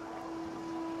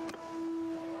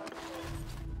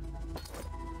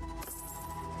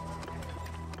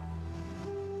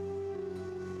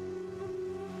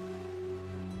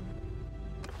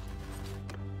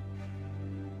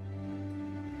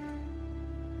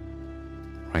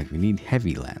 Right, we need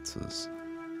heavy lances.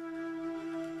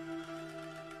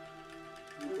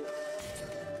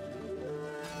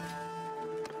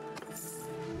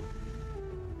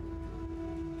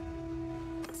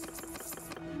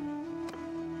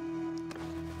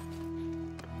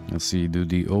 Let's see, do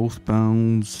the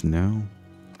Oathbounds? No.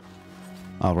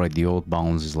 Alright, the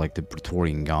Oathbounds is like the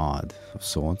Praetorian Guard of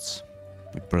sorts.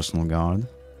 Like personal guard.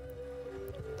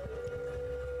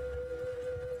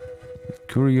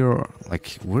 Courier,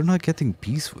 like, we're not getting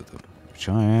peace with them, which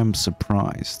I am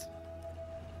surprised.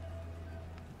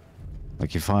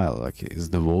 Like if I, like,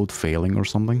 is the vote failing or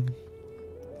something?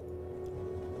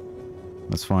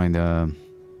 Let's find,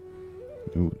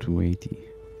 ooh, 280.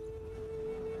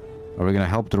 Are we gonna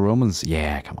help the Romans?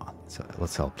 Yeah, come on.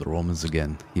 Let's help the Romans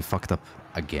again. He fucked up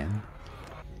again.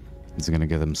 He's gonna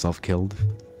get himself killed.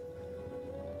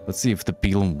 Let's see if the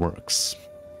pilum works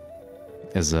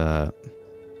as a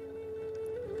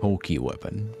pokey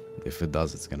weapon. If it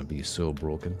does, it's gonna be so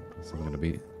broken. It's not gonna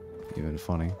be even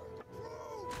funny.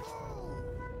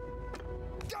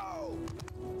 Go!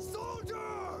 Soldiers!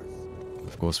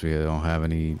 Of course, we don't have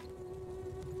any...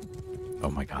 Oh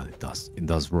my god, it does. It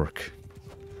does work.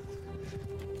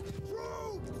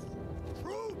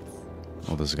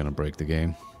 Oh, this is gonna break the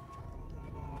game.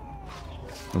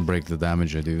 Or break the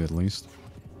damage I do, at least.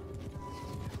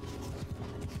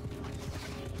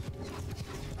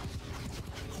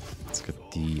 Let's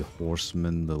get the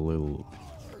horsemen, the little,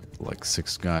 like,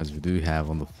 6 guys we do have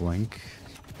on the flank.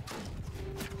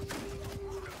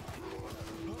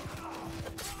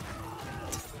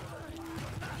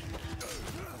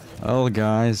 Well,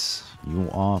 guys, you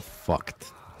are fucked.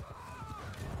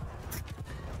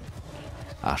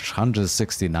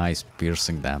 160 nice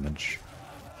piercing damage.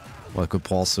 What could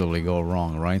possibly go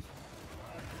wrong, right?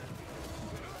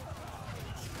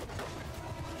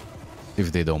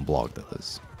 If they don't block, that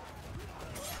is.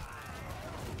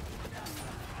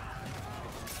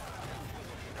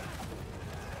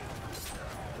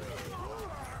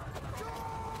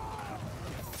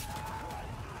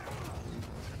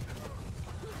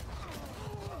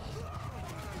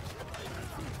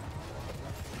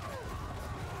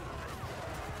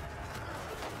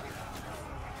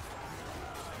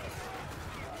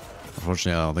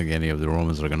 Unfortunately, I don't think any of the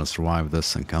Romans are gonna survive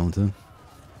this encounter.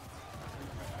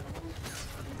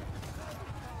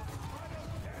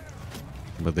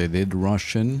 But they did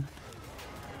rush in.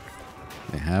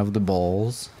 They have the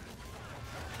balls.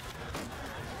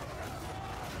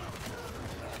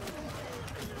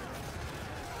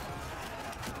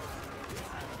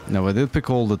 Now, I did pick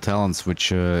all the talents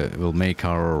which will make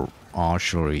our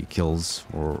archery kills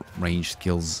or ranged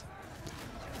kills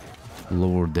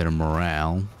lower their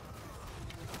morale.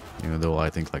 Even though I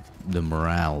think, like, the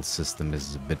morale system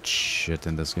is a bit shit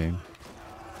in this game.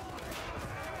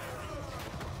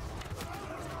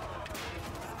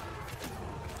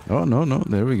 Oh, no, no,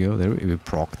 there we go. There we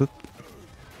procced it.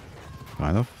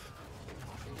 Kind of.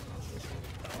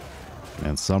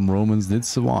 And some Romans did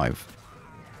survive.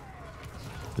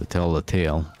 To tell the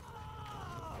tale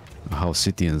of how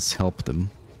Scythians helped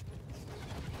them.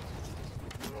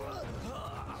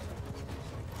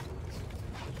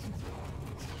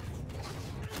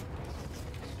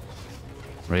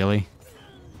 Really?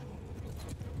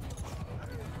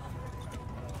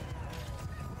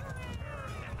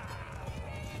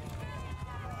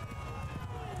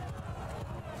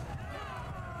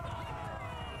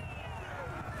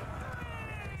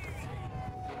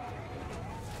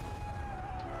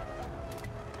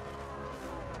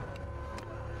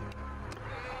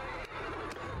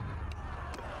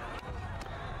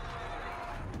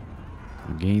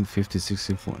 Gain 56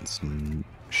 influence.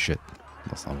 Shit.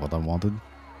 That's not what I wanted.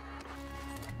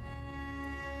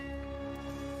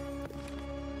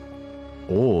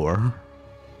 Or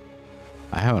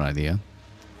I have an idea.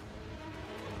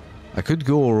 I could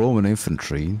go Roman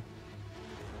infantry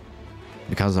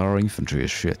because our infantry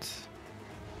is shit.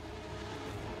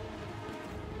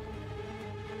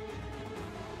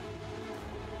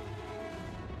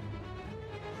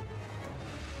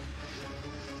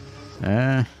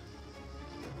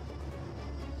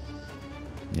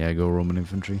 Yeah, go Roman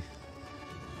infantry.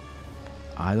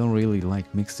 I don't really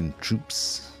like mixing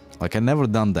troops. Like, I never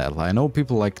done that. I know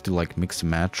people like to, like, mix and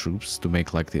match troops to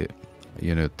make, like, the,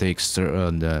 you know, take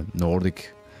the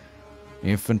Nordic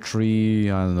infantry,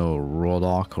 I don't know,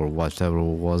 Rodok or whatever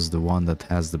was the one that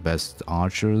has the best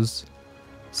archers,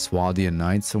 Scythian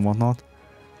knights and whatnot.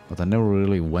 But I never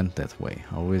really went that way.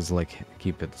 I always, like,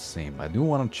 keep it the same. I do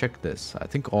want to check this. I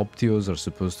think Optios are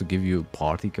supposed to give you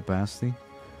party capacity.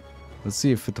 Let's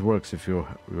see if it works if you're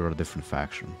a different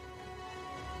faction.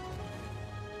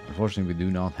 Unfortunately, we do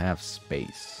not have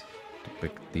space to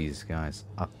pick these guys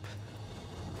up.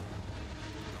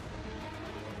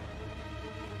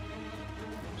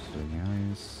 So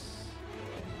guys,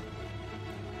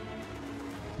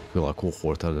 I feel like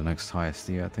cohort are the next highest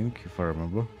tier, I think, if I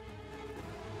remember.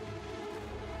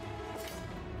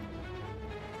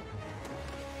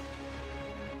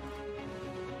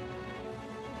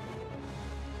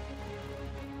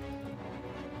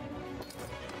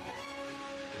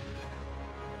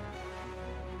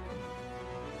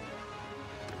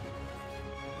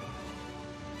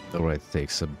 Alright,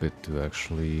 takes a bit to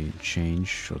actually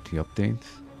change or the update.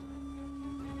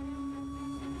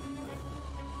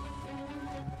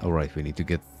 Alright, we need to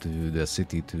get to the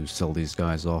city to sell these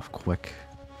guys off quick.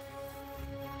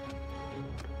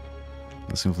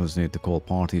 This influence need to call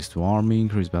parties to army,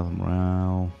 increase battle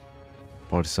morale.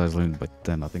 Party size limited by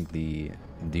 10. I think the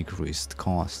decreased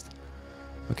cost.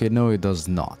 Okay, no, it does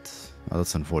not. Oh,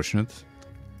 that's unfortunate.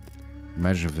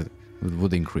 Imagine if it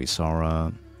would increase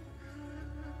our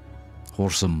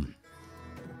Horsem.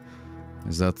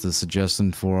 Is that the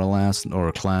suggestion for a last or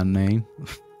a clan name?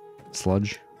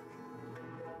 Sludge.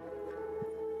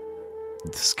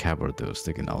 The scabbard though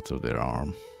sticking out of their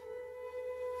arm.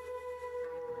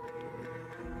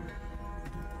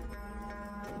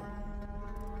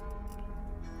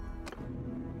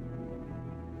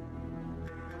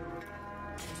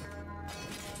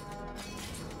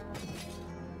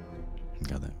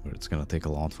 Got it. But it's gonna take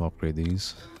a lot to upgrade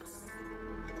these.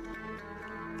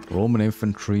 Roman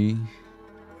infantry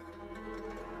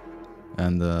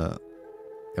and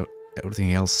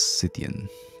everything else Scythian.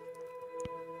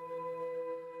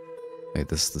 Wait,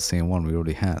 this is the same one we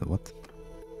already had. What?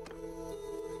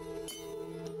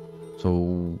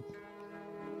 So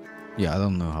yeah, I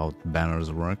don't know how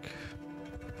banners work.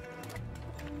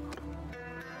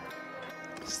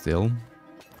 Still.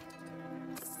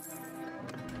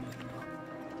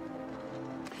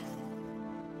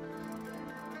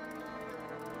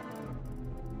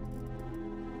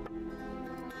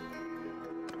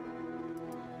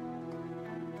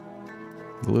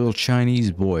 The little Chinese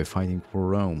boy fighting for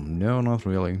Rome. No, not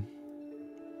really.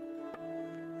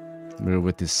 We're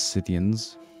with the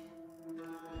Scythians.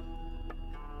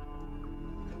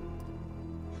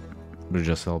 We're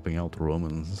just helping out the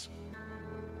Romans.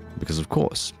 Because of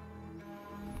course.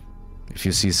 If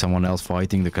you see someone else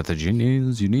fighting the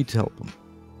Carthaginians, you need to help them.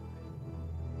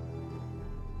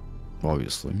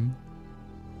 Obviously.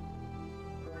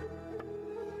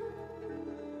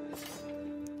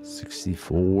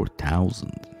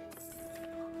 $64,000.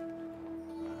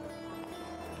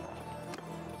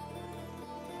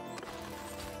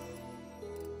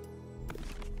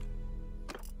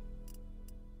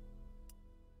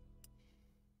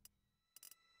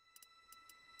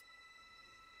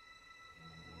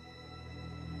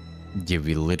 Yeah,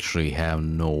 we literally have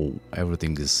no...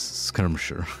 Everything is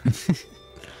skirmisher.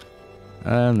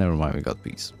 Never mind, we got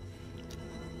peace.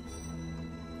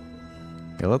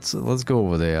 Yeah, let's go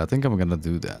over there. I think I'm gonna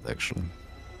do that actually.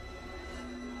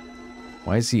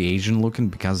 Why is he Asian looking?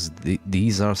 Because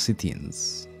these are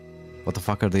Scythians. What the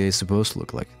fuck are they supposed to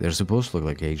look like? They're supposed to look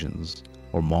like Asians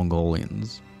or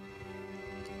Mongolians,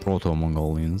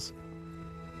 Proto-Mongolians.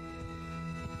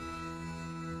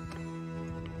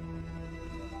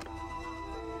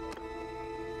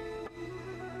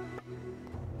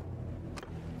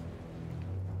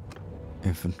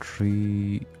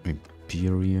 Infantry,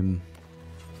 Imperium.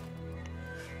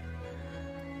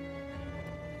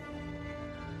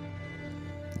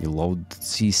 You load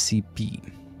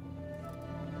CCP.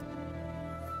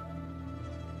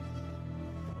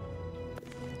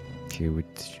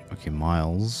 Okay,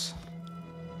 miles.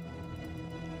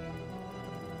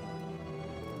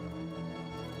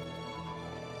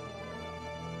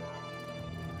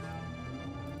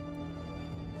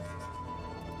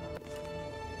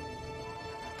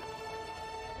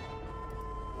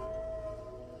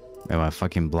 Am I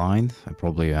fucking blind? I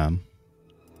probably am.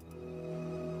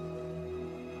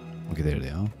 Okay, there they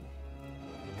are.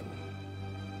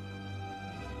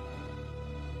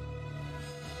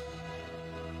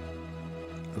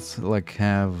 Let's like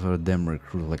have them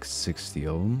recruit like 60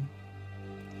 of them.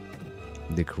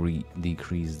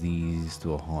 Decrease these to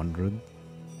 100.